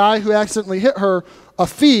demand of the guy who accidentally hit her a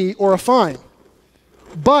fee or a fine.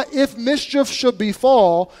 But if mischief should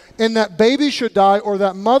befall and that baby should die or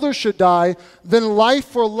that mother should die, then life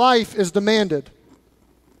for life is demanded.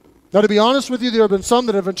 Now, to be honest with you, there have been some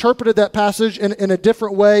that have interpreted that passage in a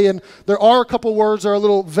different way, and there are a couple words that are a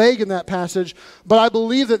little vague in that passage, but I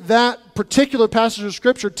believe that that particular passage of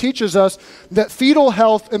Scripture teaches us that fetal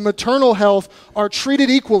health and maternal health are treated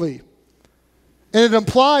equally. And it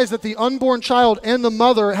implies that the unborn child and the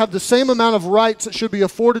mother have the same amount of rights that should be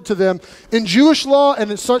afforded to them in Jewish law,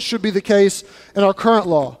 and as such should be the case in our current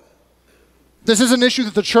law. This is an issue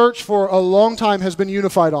that the church for a long time has been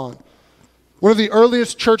unified on. One of the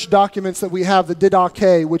earliest church documents that we have, the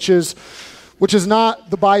Didache, which is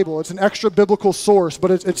not the Bible. It's an extra biblical source,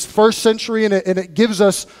 but it's first century, and it gives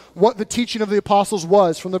us what the teaching of the apostles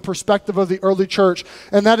was from the perspective of the early church.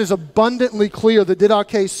 And that is abundantly clear. The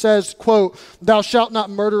Didache says, quote, "Thou shalt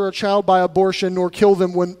not murder a child by abortion, nor kill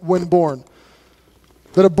them when born."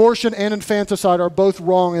 That abortion and infanticide are both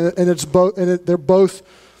wrong, and they're both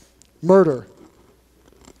murder.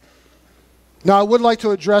 Now, I would like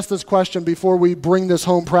to address this question before we bring this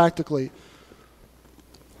home practically.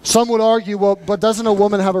 Some would argue, well, but doesn't a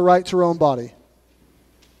woman have a right to her own body?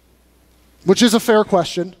 Which is a fair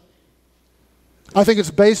question. I think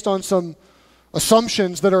it's based on some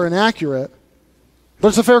assumptions that are inaccurate, but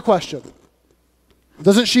it's a fair question.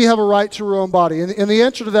 Doesn't she have a right to her own body? And the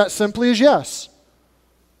answer to that simply is yes.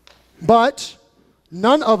 But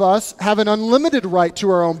none of us have an unlimited right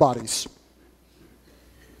to our own bodies.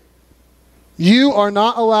 You are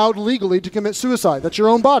not allowed legally to commit suicide. That's your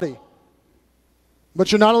own body.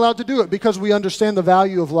 But you're not allowed to do it because we understand the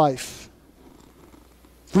value of life.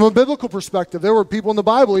 From a biblical perspective, there were people in the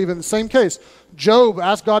Bible, even in the same case. Job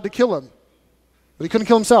asked God to kill him, but he couldn't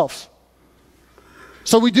kill himself.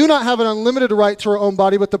 So we do not have an unlimited right to our own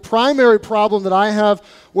body, but the primary problem that I have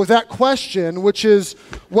with that question, which is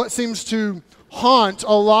what seems to haunt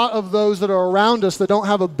a lot of those that are around us that don't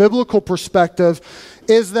have a biblical perspective,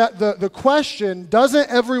 is that the question, doesn't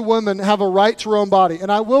every woman have a right to her own body? And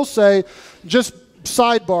I will say, just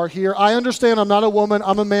sidebar here, I understand I'm not a woman,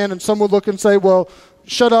 I'm a man, and some would look and say, well,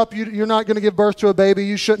 shut up, you're not going to give birth to a baby,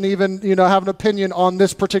 you shouldn't even have an opinion on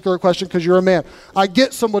this particular question because you're a man. I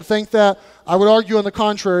get some would think that. I would argue on the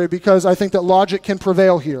contrary because I think that logic can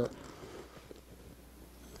prevail here.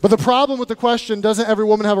 But the problem with the question, doesn't every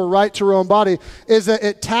woman have a right to her own body, is that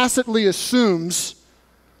it tacitly assumes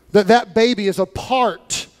that that baby is a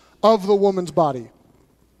part of the woman's body.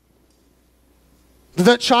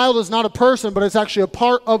 That child is not a person, but it's actually a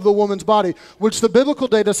part of the woman's body, which the biblical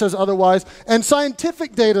data says otherwise, and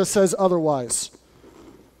scientific data says otherwise.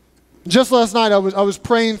 Just last night, I was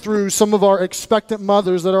praying through some of our expectant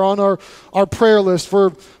mothers that are on our prayer list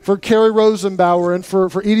for Carrie Rosenbauer and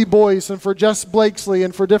for Edie Boyce and for Jess Blakesley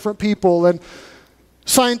and for different people. And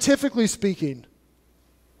scientifically speaking,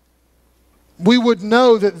 we would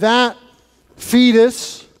know that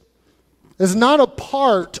fetus is not a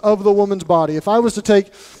part of the woman's body. If I was to take,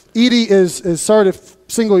 Edie is sorry to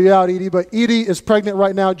single you out, Edie, but Edie is pregnant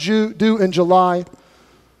right now, due in July.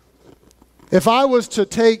 If I was to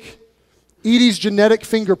take Edie's genetic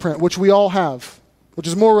fingerprint, which we all have, which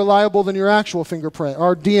is more reliable than your actual fingerprint,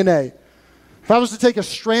 our DNA. If I was to take a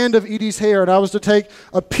strand of Edie's hair and I was to take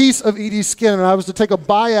a piece of Edie's skin and I was to take a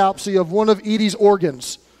biopsy of one of Edie's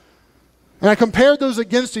organs, and I compared those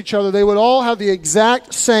against each other, they would all have the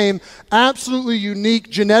exact same, absolutely unique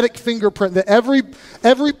genetic fingerprint that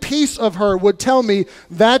every piece of her would tell me,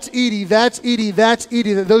 that's Edie, that's Edie, that's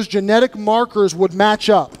Edie, that those genetic markers would match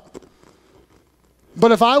up.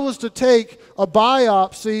 But if I was to take a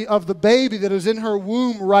biopsy of the baby that is in her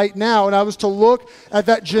womb right now, and I was to look at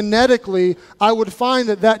that genetically, I would find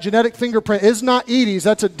that genetic fingerprint is not Edie's,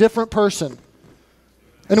 that's a different person.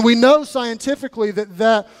 And we know scientifically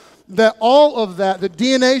that all of that, the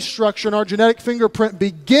DNA structure in our genetic fingerprint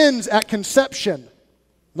begins at conception,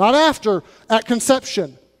 not after, at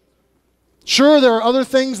conception. Sure, there are other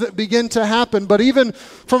things that begin to happen, but even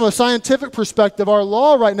from a scientific perspective, our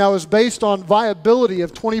law right now is based on viability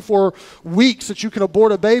of 24 weeks that you can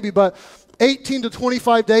abort a baby, but 18 to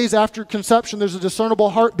 25 days after conception, there's a discernible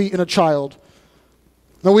heartbeat in a child.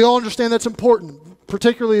 Now, we all understand that's important,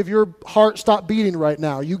 particularly if your heart stopped beating right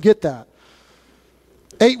now. You get that.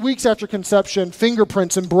 8 weeks after conception,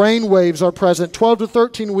 fingerprints and brain waves are present. 12 to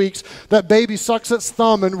 13 weeks, that baby sucks its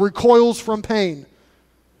thumb and recoils from pain.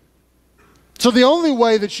 So the only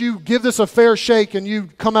way that you give this a fair shake and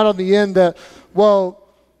you come out on the end that, well,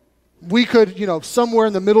 we could, somewhere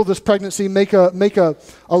in the middle of this pregnancy make a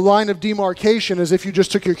line of demarcation is if you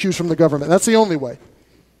just took your cues from the government. That's the only way.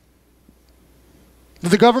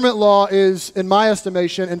 The government law is, in my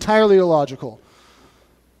estimation, entirely illogical.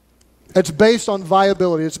 It's based on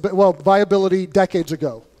viability. Viability decades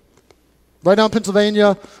ago. Right now in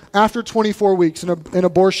Pennsylvania, after 24 weeks, an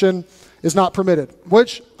abortion is not permitted,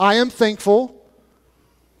 which I am thankful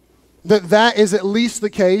that is at least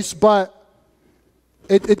the case, but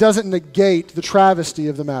it doesn't negate the travesty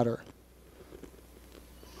of the matter.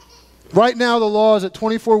 Right now, the law is at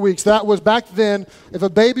 24 weeks. That was back then, if a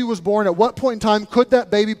baby was born, at what point in time could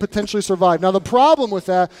that baby potentially survive? Now, the problem with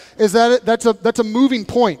that is that that's a moving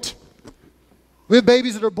point. We have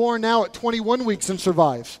babies that are born now at 21 weeks and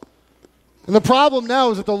survive. And the problem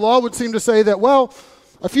now is that the law would seem to say that, well,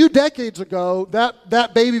 a few decades ago,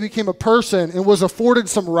 that baby became a person and was afforded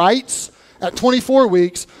some rights at 24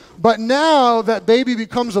 weeks. But now that baby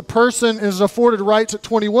becomes a person and is afforded rights at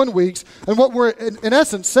 21 weeks. And what we're in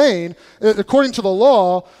essence saying, according to the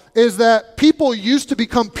law, is that people used to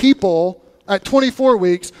become people at 24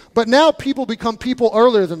 weeks, but now people become people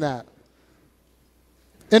earlier than that.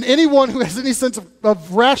 And anyone who has any sense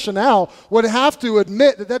of rationale would have to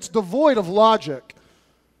admit that that's devoid of logic.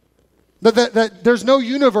 That there's no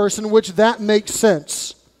universe in which that makes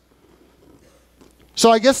sense. So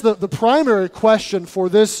I guess the primary question for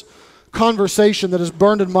this conversation that has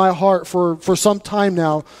burned in my heart for some time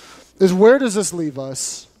now is, where does this leave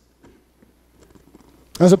us?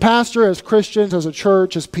 As a pastor, as Christians, as a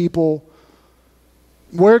church, as people,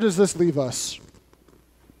 where does this leave us?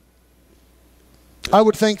 I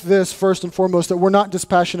would think this, first and foremost, that we're not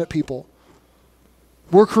dispassionate people.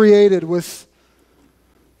 We're created with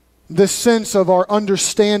this sense of our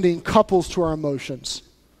understanding couples to our emotions.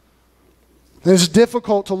 And it's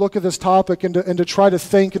difficult to look at this topic and to try to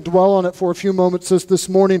think and dwell on it for a few moments this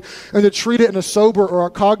morning and to treat it in a sober or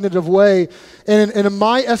a cognitive way. And in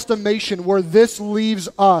my estimation, where this leaves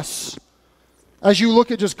us, as you look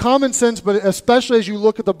at just common sense, but especially as you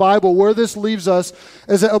look at the Bible, where this leaves us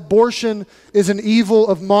is that abortion is an evil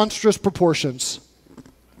of monstrous proportions.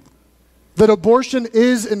 That abortion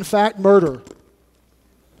is, in fact, murder.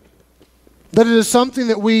 That it is something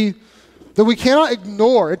that we cannot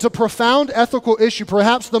ignore. It's a profound ethical issue,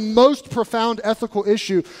 perhaps the most profound ethical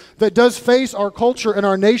issue that does face our culture and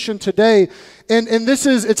our nation today. And it's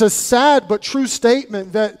a sad but true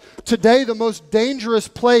statement that today the most dangerous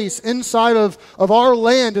place inside of our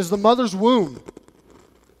land is the mother's womb.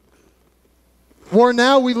 Where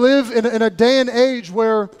now we live in a day and age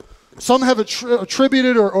where some have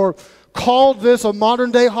attributed or called this a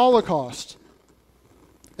modern day Holocaust.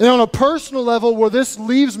 And on a personal level, where this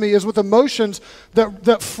leaves me is with emotions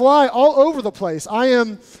that fly all over the place.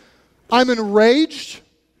 I'm enraged,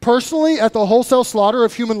 personally, at the wholesale slaughter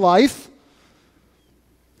of human life.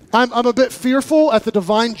 I'm a bit fearful at the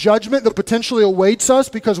divine judgment that potentially awaits us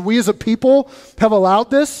because we as a people have allowed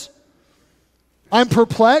this. I'm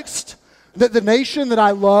perplexed that the nation that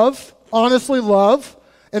I love, honestly love,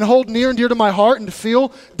 and hold near and dear to my heart and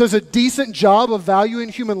feel does a decent job of valuing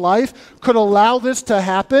human life could allow this to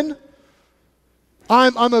happen.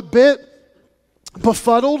 I'm a bit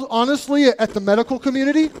befuddled, honestly, at the medical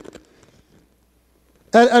community,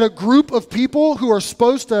 at a group of people who are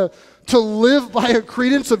supposed to live by a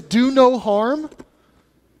credence of do no harm,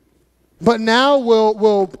 but now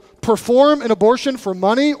will perform an abortion for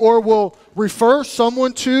money or will refer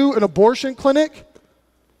someone to an abortion clinic.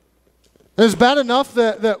 And it's bad enough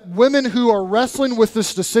that women who are wrestling with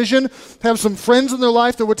this decision have some friends in their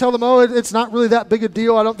life that would tell them, oh, it's not really that big a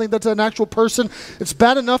deal. I don't think that's an actual person. It's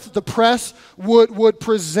bad enough that the press would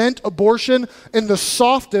present abortion in the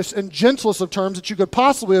softest and gentlest of terms that you could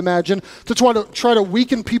possibly imagine to try to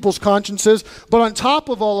weaken people's consciences. But on top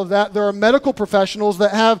of all of that, there are medical professionals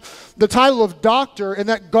that have the title of doctor and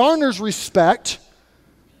that garners respect,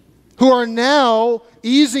 who are now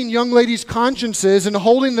easing young ladies' consciences and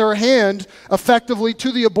holding their hand effectively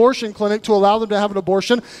to the abortion clinic to allow them to have an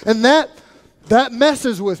abortion. And that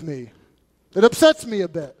messes with me. It upsets me a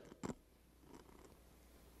bit.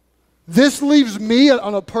 This leaves me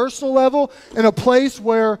on a personal level in a place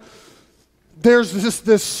where there's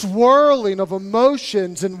this swirling of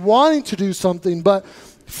emotions and wanting to do something, but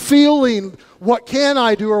feeling, what can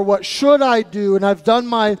I do or what should I do? And I've done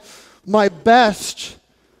my best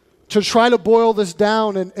to try to boil this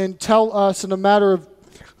down and tell us in a matter of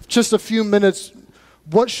just a few minutes,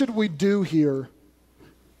 what should we do here?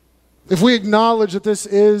 If we acknowledge that this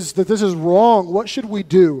is wrong, what should we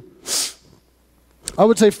do? I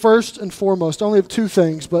would say first and foremost, I only have two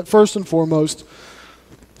things, but first and foremost,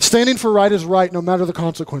 standing for right is right no matter the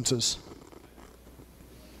consequences.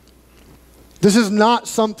 This is not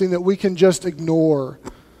something that we can just ignore.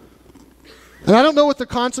 And I don't know what the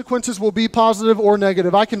consequences will be, positive or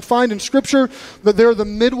negative. I can find in Scripture that there are the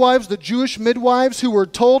midwives, the Jewish midwives, who were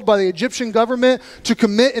told by the Egyptian government to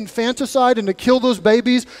commit infanticide and to kill those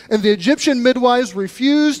babies. And the Egyptian midwives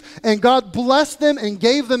refused, and God blessed them and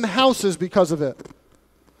gave them houses because of it.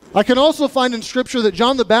 I can also find in Scripture that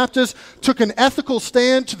John the Baptist took an ethical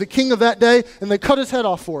stand to the king of that day, and they cut his head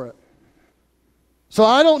off for it. So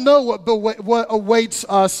I don't know what awaits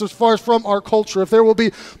us as far as from our culture, if there will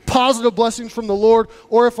be positive blessings from the Lord,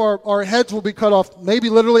 or if our heads will be cut off. Maybe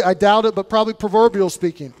literally, I doubt it, but probably proverbial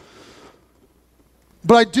speaking.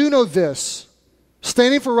 But I do know this.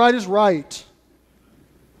 Standing for right is right.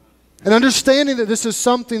 And understanding that this is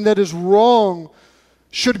something that is wrong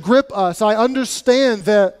should grip us. I understand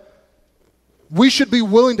that we should be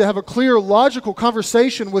willing to have a clear, logical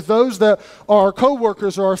conversation with those that are our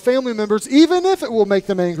coworkers or our family members, even if it will make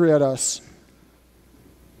them angry at us.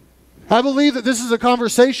 I believe that this is a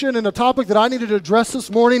conversation and a topic that I needed to address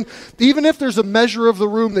this morning, even if there's a measure of the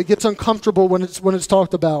room that gets uncomfortable when it's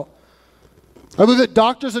talked about. I believe that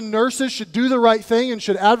doctors and nurses should do the right thing and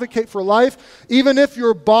should advocate for life, even if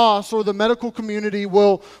your boss or the medical community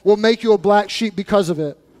will make you a black sheep because of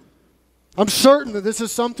it. I'm certain that this is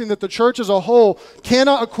something that the church as a whole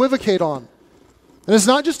cannot equivocate on. And it's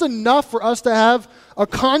not just enough for us to have a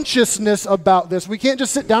consciousness about this. We can't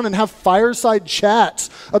just sit down and have fireside chats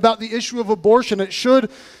about the issue of abortion. It should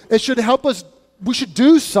help us. We should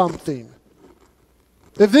do something.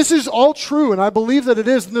 If this is all true, and I believe that it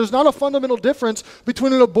is, then there's not a fundamental difference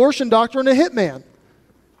between an abortion doctor and a hitman.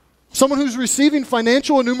 Someone who's receiving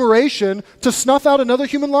financial enumeration to snuff out another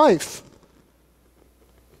human life.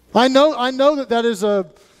 I know that is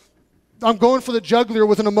I'm going for the jugular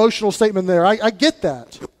with an emotional statement there. I get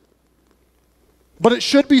that. But it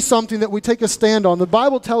should be something that we take a stand on. The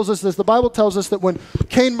Bible tells us this. The Bible tells us that when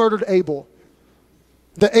Cain murdered Abel,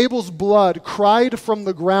 that Abel's blood cried from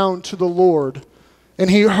the ground to the Lord,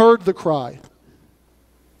 and he heard the cry.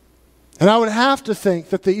 And I would have to think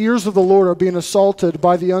that the ears of the Lord are being assaulted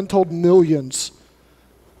by the untold millions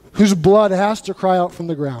whose blood has to cry out from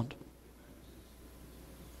the ground.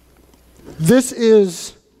 It's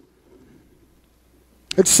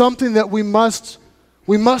something that we must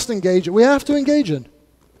engage in. We have to engage in.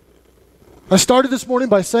 I started this morning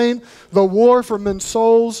by saying the war for men's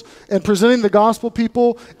souls and presenting the gospel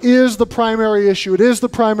people is the primary issue. It is the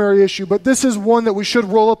primary issue, but this is one that we should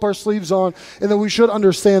roll up our sleeves on and that we should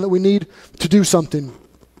understand that we need to do something.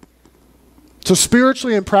 So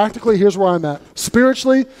spiritually and practically, here's where I'm at.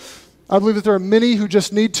 Spiritually, I believe that there are many who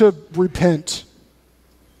just need to repent.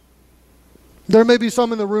 There may be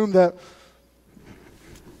some in the room that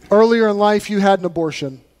earlier in life you had an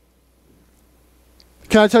abortion.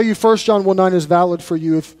 Can I tell you 1 John 1:9 is valid for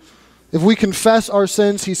you. If we confess our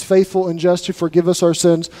sins, he's faithful and just to forgive us our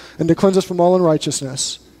sins and to cleanse us from all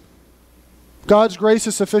unrighteousness. God's grace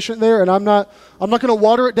is sufficient there, and I'm not going to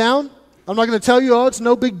water it down. I'm not going to tell you, oh, it's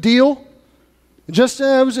no big deal. It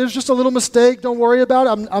was just a little mistake. Don't worry about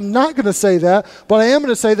it. I'm not going to say that, but I am going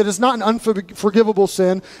to say that it's not an unforgivable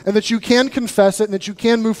sin, and that you can confess it, and that you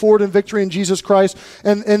can move forward in victory in Jesus Christ,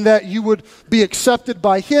 and that you would be accepted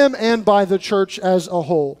by him and by the church as a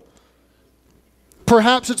whole.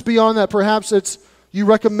 Perhaps it's beyond that. Perhaps it's you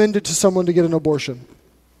recommended to someone to get an abortion.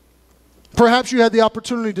 Perhaps you had the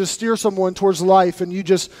opportunity to steer someone towards life, and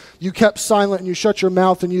you kept silent and you shut your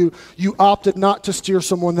mouth, and you opted not to steer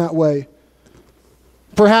someone that way.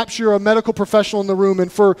 Perhaps you're a medical professional in the room,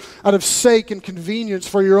 and out of sake and convenience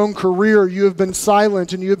for your own career, you have been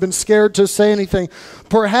silent and you have been scared to say anything.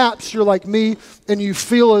 Perhaps you're like me and you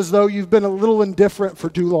feel as though you've been a little indifferent for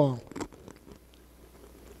too long.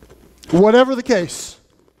 Whatever the case,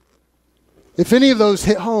 if any of those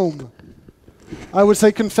hit home, I would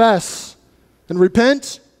say confess and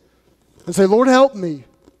repent and say, Lord, help me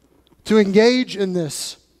to engage in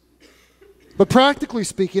this. But practically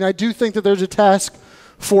speaking, I do think that there's a task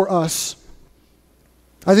for us.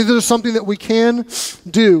 I think there's something that we can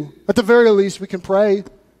do. At the very least, we can pray.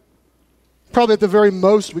 Probably at the very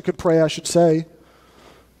most, we could pray, I should say.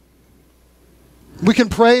 We can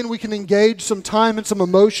pray and we can engage some time and some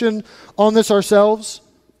emotion on this ourselves.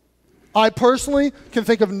 I personally can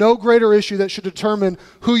think of no greater issue that should determine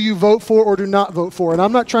who you vote for or do not vote for. And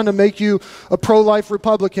I'm not trying to make you a pro-life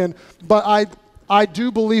Republican, but I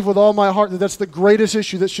do believe with all my heart that that's the greatest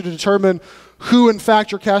issue that should determine who, in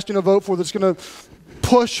fact, you're casting a vote for that's going to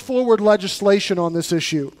push forward legislation on this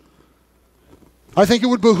issue. I think it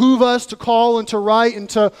would behoove us to call and to write and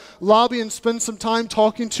to lobby and spend some time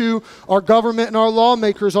talking to our government and our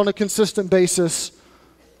lawmakers on a consistent basis.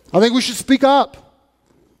 I think we should speak up.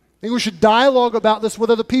 I think we should dialogue about this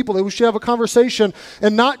with other people. That we should have a conversation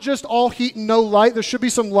and not just all heat and no light. There should be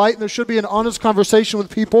some light and there should be an honest conversation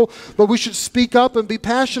with people, but we should speak up and be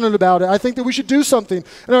passionate about it. I think that we should do something.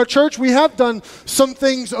 In our church, we have done some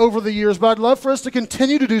things over the years, but I'd love for us to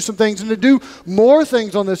continue to do some things and to do more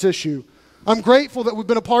things on this issue. I'm grateful that we've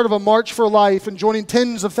been a part of a March for Life and joining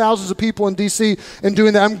tens of thousands of people in D.C. and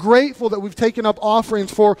doing that. I'm grateful that we've taken up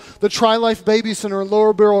offerings for the Tri-Life Baby Center in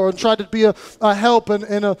Lower Borough and tried to be a help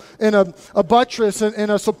and a buttress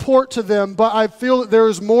and a support to them. But I feel that there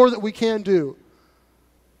is more that we can do.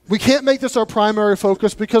 We can't make this our primary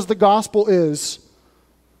focus because the gospel is.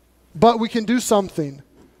 But we can do something.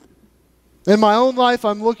 In my own life,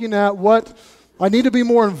 I'm looking at what I need to be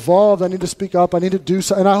more involved. I need to speak up. I need to do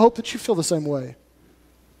so. And I hope that you feel the same way.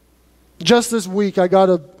 Just this week, it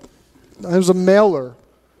was a mailer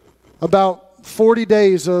about 40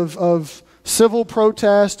 days of civil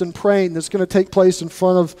protest and praying that's going to take place in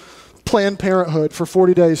front of Planned Parenthood for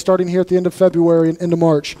 40 days, starting here at the end of February and into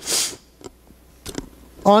March.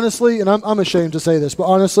 Honestly, and I'm ashamed to say this, but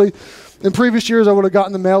honestly, in previous years, I would have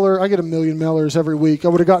gotten the mailer. I get 1 million mailers every week. I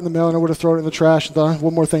would have gotten the mail and I would have thrown it in the trash and thought,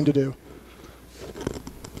 one more thing to do.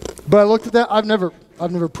 But I looked at that. I've never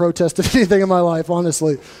protested anything in my life,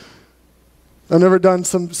 honestly. I've never done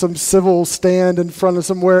some civil stand in front of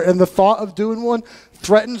somewhere, and the thought of doing one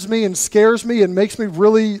threatens me and scares me and makes me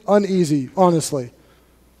really uneasy, honestly.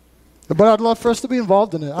 But I'd love for us to be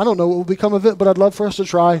involved in it. I don't know what will become of it, but I'd love for us to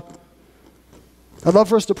try. I'd love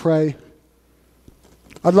for us to pray.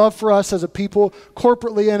 I'd love for us as a people,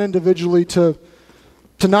 corporately and individually, to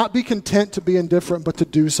not be content to be indifferent, but to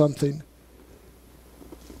do something.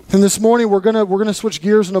 And this morning we're gonna switch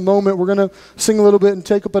gears in a moment. We're gonna sing a little bit and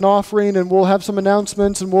take up an offering, and we'll have some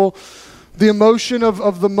announcements, and the emotion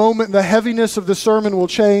of the moment, the heaviness of the sermon will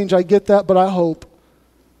change. I get that, but I hope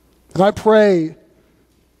and I pray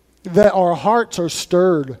that our hearts are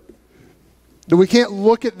stirred. That we can't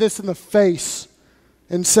look at this in the face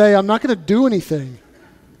and say, I'm not going to do anything.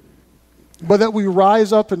 But that we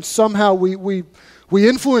rise up and somehow we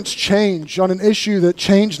influence change on an issue that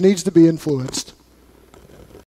change needs to be influenced.